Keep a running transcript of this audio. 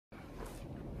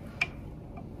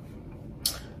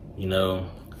You know,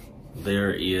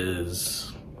 there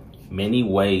is many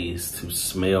ways to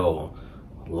smell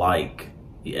like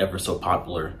the ever so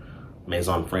popular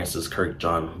Maison Francis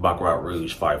Kurkdjian Baccarat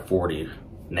Rouge 540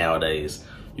 nowadays.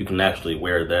 You can actually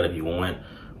wear that if you want.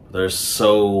 There's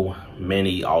so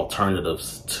many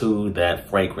alternatives to that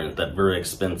fragrance, that very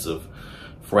expensive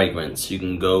fragrance. You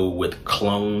can go with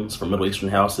clones from Middle Eastern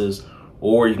houses,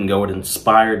 or you can go with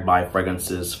inspired by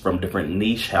fragrances from different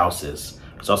niche houses.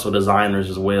 There's also designers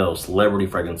as well, celebrity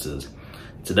fragrances.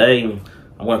 Today,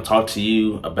 I want to talk to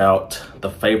you about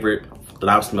the favorite that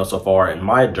I've smelled so far in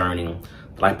my journey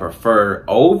that I prefer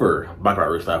over Baccarat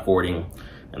Rouge 540,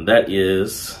 and that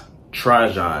is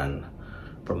Trajan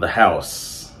from the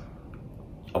house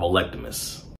of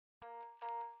Electimuss.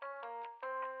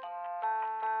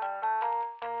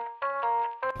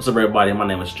 What's up, everybody? My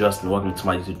name is Justin. Welcome to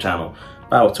my YouTube channel,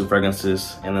 502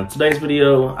 Fragrances. And in today's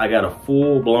video, I got a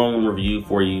full-blown review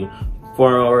for you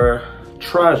for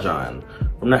Trajan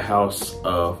from the house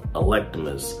of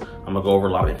Electimuss. I'm gonna go over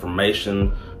a lot of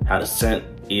information, how the scent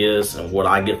is and what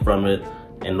I get from it,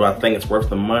 and do I think it's worth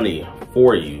the money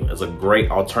for you as a great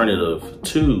alternative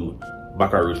to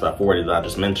Baccarat Rouge 540 that I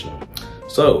just mentioned.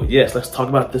 So yes, let's talk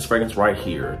about this fragrance right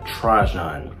here,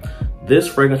 Trajan. This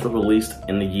fragrance was released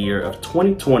in the year of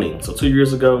 2020, so 2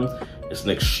 years ago. It's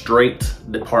an Extrait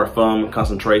de Parfum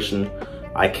concentration.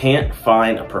 I can't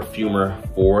find a perfumer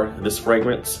for this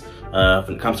fragrance. In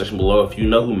the comment section below, if you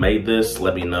know who made this,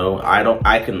 let me know.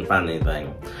 I couldn't find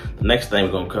anything. The next thing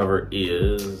we're gonna cover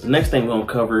is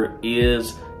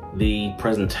the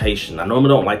presentation. I normally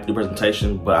don't like to do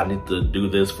presentation, but I need to do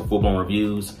this for full-blown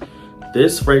reviews.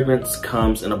 This fragrance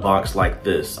comes in a box like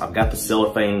this. I've got the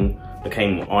cellophane that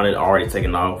came on it already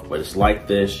taken off, but it's like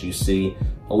this. You see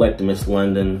Electimuss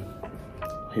London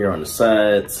here on the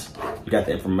sides. You got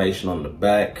the information on the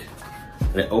back,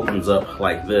 and it opens up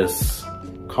like this,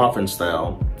 coffin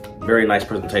style. Very nice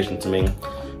presentation to me.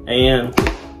 And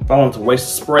if I want to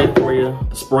waste a spray for you,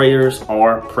 the sprayers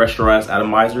are pressurized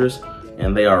atomizers,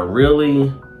 and they are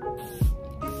really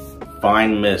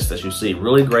fine mist, as you see.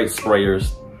 Really great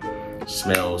sprayers.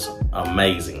 Smells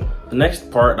amazing. The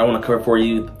next part I want to cover for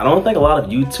you, I don't think a lot of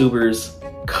YouTubers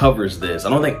covers this. I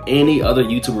don't think any other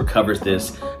YouTuber covers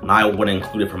this, and I want to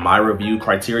include it for my review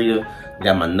criteria. I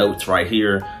got my notes right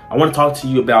here. I want to talk to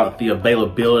you about the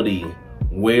availability,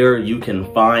 where you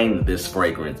can find this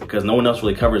fragrance, because no one else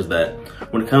really covers that.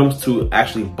 When it comes to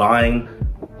actually buying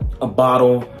a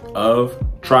bottle of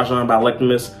Trajan by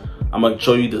Electimuss, I'm gonna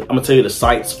tell you the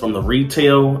sites from the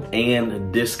retail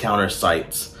and discounter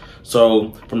sites.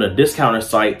 So from the discounter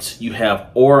sites, you have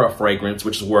Aura Fragrance,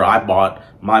 which is where I bought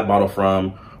my bottle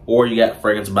from, or you got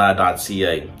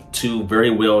fragrancebuy.ca, two very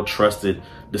well trusted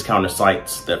discounter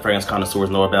sites that fragrance connoisseurs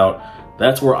know about.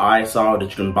 That's where I saw that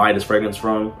you can buy this fragrance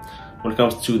from. When it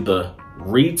comes to the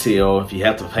retail, if you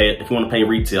want to pay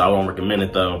retail, I won't recommend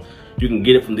it though. You can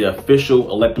get it from the official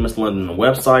Electimuss London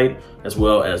website, as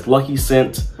well as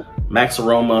Luckyscent,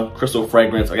 Maxaroma,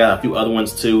 Krystalfragrance. I got a few other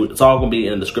ones too. It's all gonna be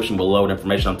in the description below, the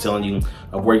information I'm telling you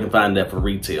of where you can find that for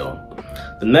retail.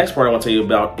 The next part I want to tell you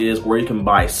about is where you can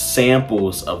buy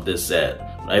samples of this set.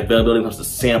 Availability comes to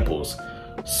samples.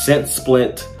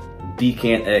 Scentsplit,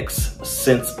 DecantX,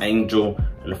 scentsangel,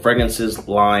 and the fragrances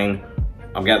line.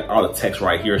 I've got all the text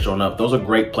right here showing up. Those are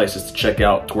great places to check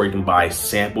out to where you can buy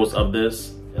samples of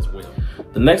this as well.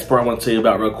 The next part I want to tell you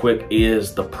about real quick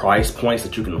is the price points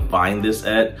that you can find this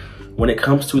at. When it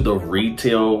comes to the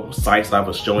retail sites that I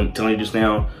was telling you just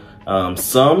now,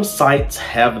 some sites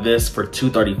have this for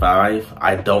 $235.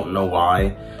 I don't know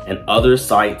why. And other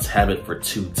sites have it for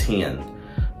 $210.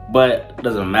 But it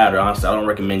doesn't matter, honestly. I don't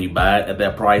recommend you buy it at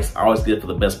that price. I always get it for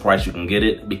the best price you can get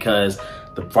it, because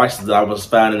the prices that I was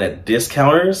finding at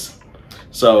discounters.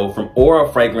 So from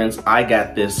Aura Fragrance, I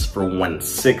got this for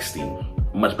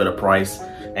 $160. Much better price.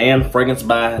 And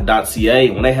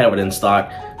fragrancebuy.ca, when they have it in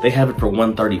stock, they have it for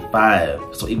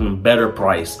 $135, so even better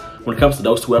price. When it comes to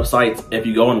those two websites, if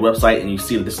you go on the website and you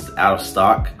see that this is out of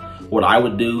stock, what I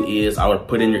would do is I would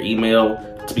put in your email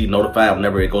to be notified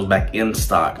whenever it goes back in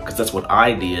stock, because that's what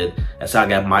I did. That's how I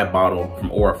got my bottle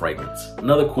from Aura Fragrance.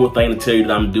 Another cool thing to tell you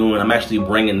that I'm doing, I'm actually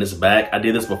bringing this back. I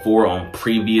did this before on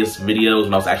previous videos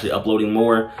when I was actually uploading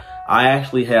more. I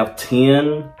actually have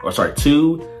two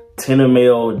 10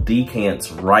 ml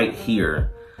decants right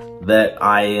here that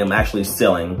I am actually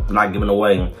selling. I'm not giving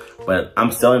away, but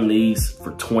I'm selling these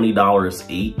for $20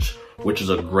 each, which is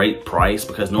a great price,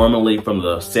 because normally from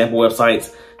the sample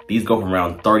websites, these go for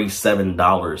around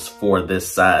 $37 for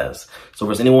this size. So if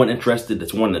there's anyone interested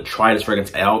that's wanting to try this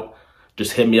fragrance out,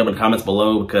 just hit me up in the comments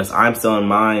below, because I'm selling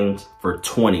mine for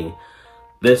 $20.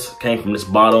 This came from this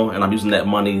bottle, and I'm using that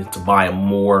money to buy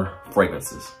more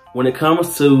fragrances. When it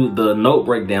comes to the note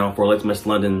breakdown for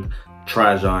Electimuss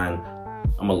Trajan,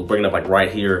 I'm gonna bring it up like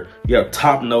right here. You have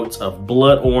top notes of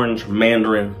blood orange,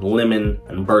 mandarin, lemon,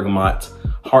 and bergamot.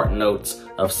 Heart notes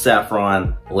of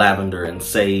saffron, lavender, and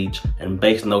sage. And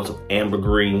base notes of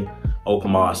ambergris,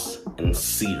 oakmoss, and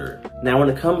cedar. Now when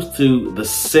it comes to the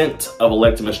scent of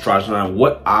Electimuss Trajan,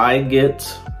 what I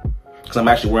get, because I'm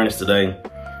actually wearing this today,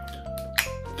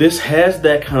 this has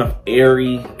that kind of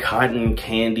airy cotton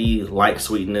candy-like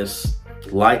sweetness,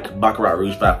 like Baccarat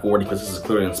Rouge 540, because this is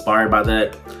clearly inspired by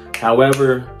that.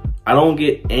 However, I don't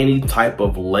get any type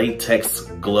of latex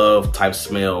glove type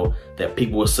smell that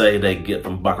people would say they get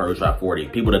from Baccarat Rouge 540.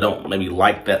 People that don't maybe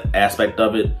like that aspect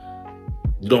of it,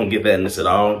 you don't get that in this at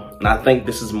all. And I think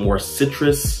this is more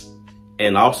citrus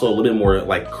and also a little bit more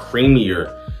like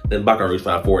creamier than Baccarat Rouge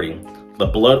 540. The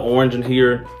blood orange in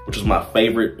here, which is my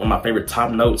favorite, one of my favorite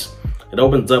top notes, it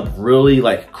opens up really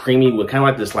like creamy with kind of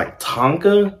like this like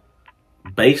tonka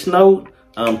base note.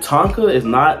 Tonka is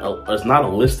not a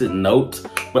listed note,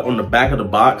 but on the back of the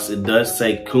box it does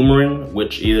say coumarin,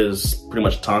 which is pretty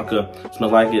much tonka. It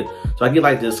smells like it. So I get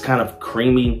like this kind of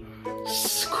creamy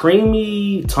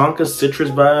tonka citrus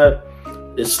vibe.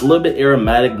 It's a little bit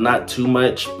aromatic, not too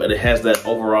much, but it has that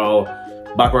overall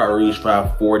Baccarat Rouge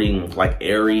 540 like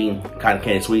airy cotton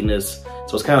candy sweetness.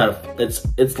 So it's kind of, it's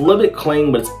a little bit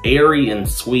clean, but it's airy and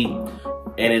sweet,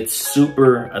 and it's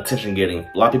super attention getting.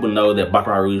 A lot of people know that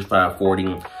Baccarat Rouge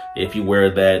 540, if you wear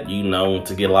that, you know,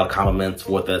 to get a lot of compliments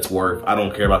for what that's worth. I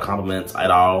don't care about compliments at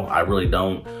all. I really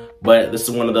don't. But this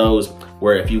is one of those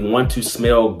where if you want to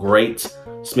smell great,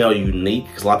 smell unique,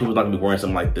 because a lot of people are not gonna be wearing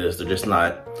something like this. They're just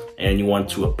not. And you want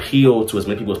to appeal to as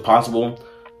many people as possible,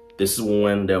 this is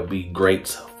one that'll be great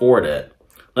for that.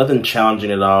 Nothing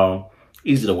challenging at all,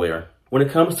 easy to wear. When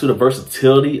it comes to the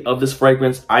versatility of this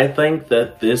fragrance, I think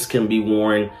that this can be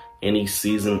worn any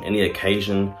season, any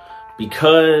occasion,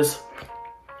 because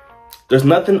there's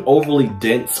nothing overly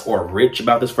dense or rich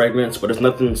about this fragrance, but there's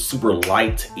nothing super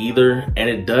light either. And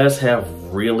it does have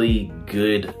really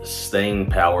good staying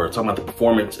power. Talking about the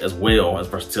performance as well as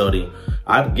versatility.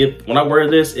 When I wear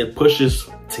this, it pushes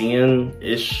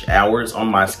 10-ish hours on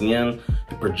my skin.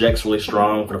 It projects really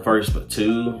strong for the first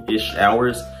 2-ish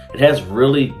hours. It has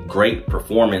really great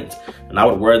performance, and I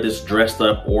would wear this dressed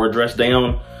up or dressed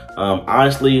down.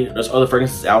 Honestly, there's other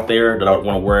fragrances out there that I would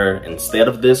want to wear instead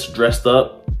of this dressed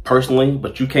up personally,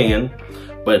 but you can.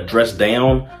 But dressed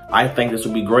down, I think this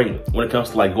would be great. When it comes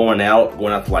to like going out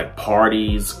to like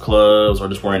parties, clubs, or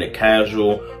just wearing it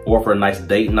casual, or for a nice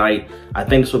date night, I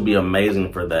think this would be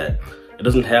amazing for that. It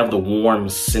doesn't have the warm,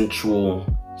 sensual,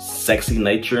 sexy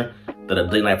nature that a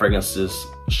date night fragrance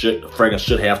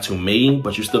should have to me,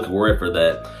 but you still can wear it for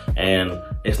that. And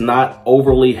it's not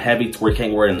overly heavy to where you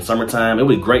can't wear it in the summertime. It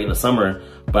would be great in the summer,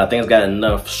 but I think it's got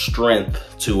enough strength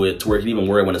to it to where you can even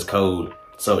wear it when it's cold.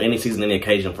 So any season, any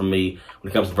occasion for me,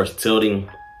 when it comes to versatility,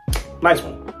 nice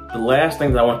one. The last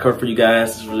thing that I want to cover for you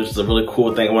guys, this is a really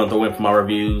cool thing I want to throw in for my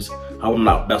reviews. I hope I'm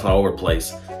not bouncing all over the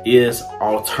place, is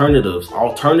alternatives.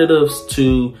 Alternatives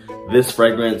to this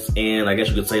fragrance, and I guess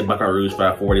you could say Baccarat Rouge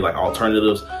 540, like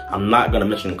alternatives. I'm not gonna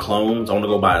mention clones. I wanna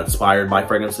go by inspired by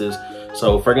fragrances.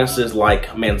 So fragrances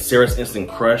like Mancera's Instant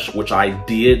Crush, which I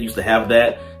used to have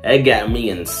that. It got me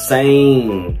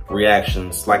insane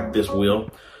reactions like this will.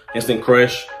 Instant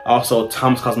Crush. Also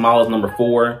Thomas Cosmala's number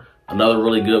 4, another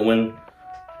really good one.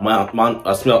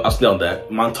 I smelled that.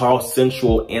 Montal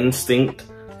Sensual Instinct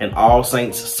and All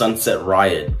Saints Sunset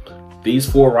Riot. These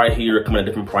 4 right here come at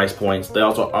different price points. They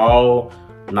also are all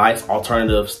nice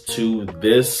alternatives to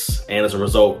this, and as a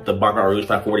result, the Baccarat Rouge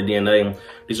 540 DNA.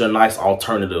 These are nice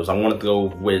alternatives. I wanted to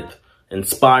go with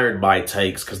inspired by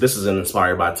takes, because this is an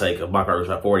inspired by take of Baccarat Rouge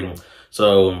 540.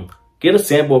 So get a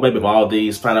sample maybe of all of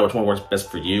these, find out which one works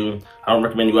best for you. I don't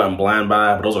recommend you go out and blind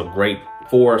buy, but those are great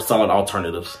 4 solid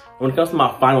alternatives. When it comes to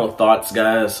my final thoughts,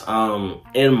 guys,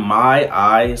 in my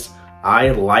eyes, I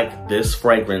like this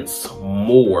fragrance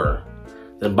more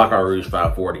than Baccarat Rouge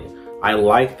 540. I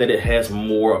like that it has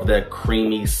more of that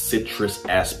creamy citrus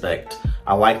aspect.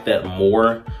 I like that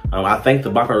more. I think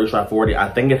the Baccarat Rouge 540, I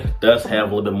think it does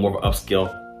have a little bit more of an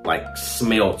upscale like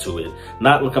smell to it.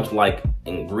 Not when it comes to like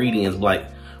ingredients, but like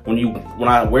when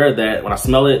I wear that, when I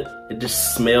smell it, it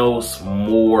just smells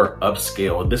more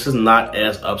upscale. This is not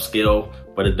as upscale,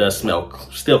 but it does smell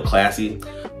still classy.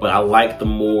 But I like the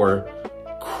more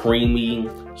creamy,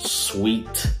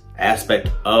 sweet aspect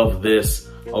of this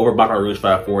over Baccarat Rouge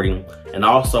 540. And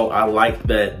also I like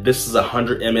that this is a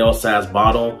 100 ml size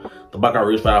bottle. The Baccarat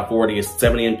Rouge 540 is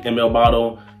 70 ml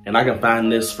bottle, and I can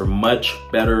find this for much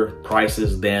better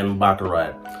prices than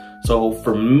Baccarat. So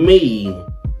for me,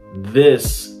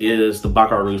 this is the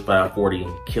Baccarat Rouge 540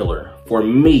 killer. For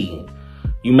me,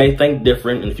 you may think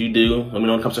different, and if you do, let me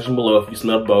know in the comment section below if you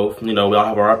smell both. You know, we all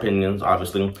have our opinions,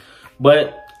 obviously.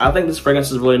 But I think this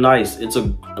fragrance is really nice. It's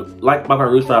like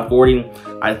Baccarat Rouge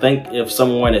 540. I think if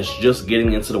someone is just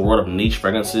getting into the world of niche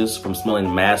fragrances from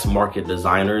smelling mass market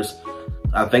designers,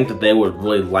 I think that they would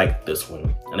really like this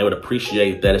one. And they would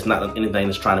appreciate that it's not anything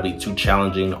that's trying to be too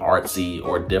challenging, artsy,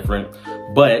 or different.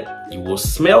 But you will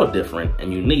smell different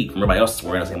and unique from everybody else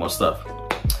wearing the same old stuff.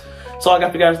 So all I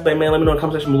got for you guys today, man. Let me know in the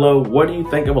comment section below. What do you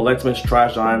think of Electimuss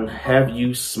Trajan? Have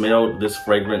you smelled this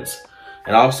fragrance?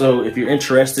 And also, if you're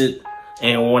interested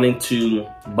and wanting to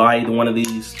buy either one of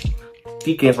these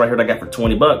key cans right here that I got for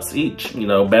 20 bucks each, you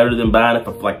know, better than buying it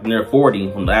for like near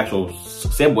 40 from the actual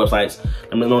sample websites,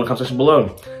 let me know in the comment section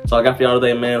below. So I got for y'all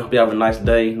today, man. Hope you have a nice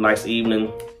day, nice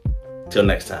evening. Till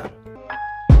next time.